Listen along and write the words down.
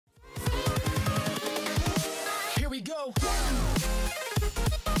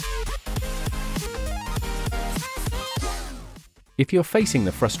If you're facing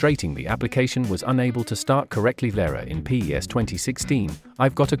the frustrating the application was unable to start correctly error in PES 2016,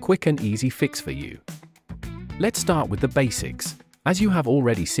 I've got a quick and easy fix for you. Let's start with the basics. As you have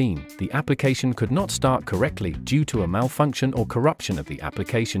already seen, the application could not start correctly due to a malfunction or corruption of the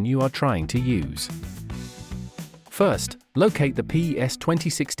application you are trying to use. First, locate the PES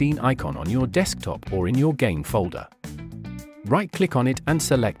 2016 icon on your desktop or in your game folder. Right-click on it and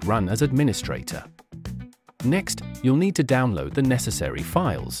select Run as Administrator. Next, you'll need to download the necessary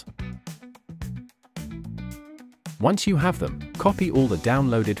files. Once you have them, copy all the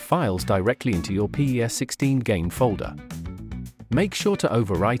downloaded files directly into your PES 16 game folder. Make sure to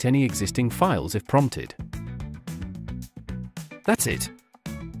overwrite any existing files if prompted. That's it.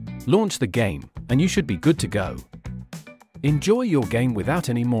 Launch the game, and you should be good to go. Enjoy your game without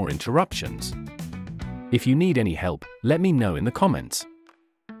any more interruptions. If you need any help, let me know in the comments.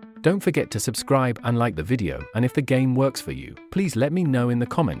 Don't forget to subscribe and like the video, and if the game works for you, please let me know in the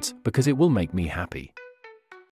comments because it will make me happy.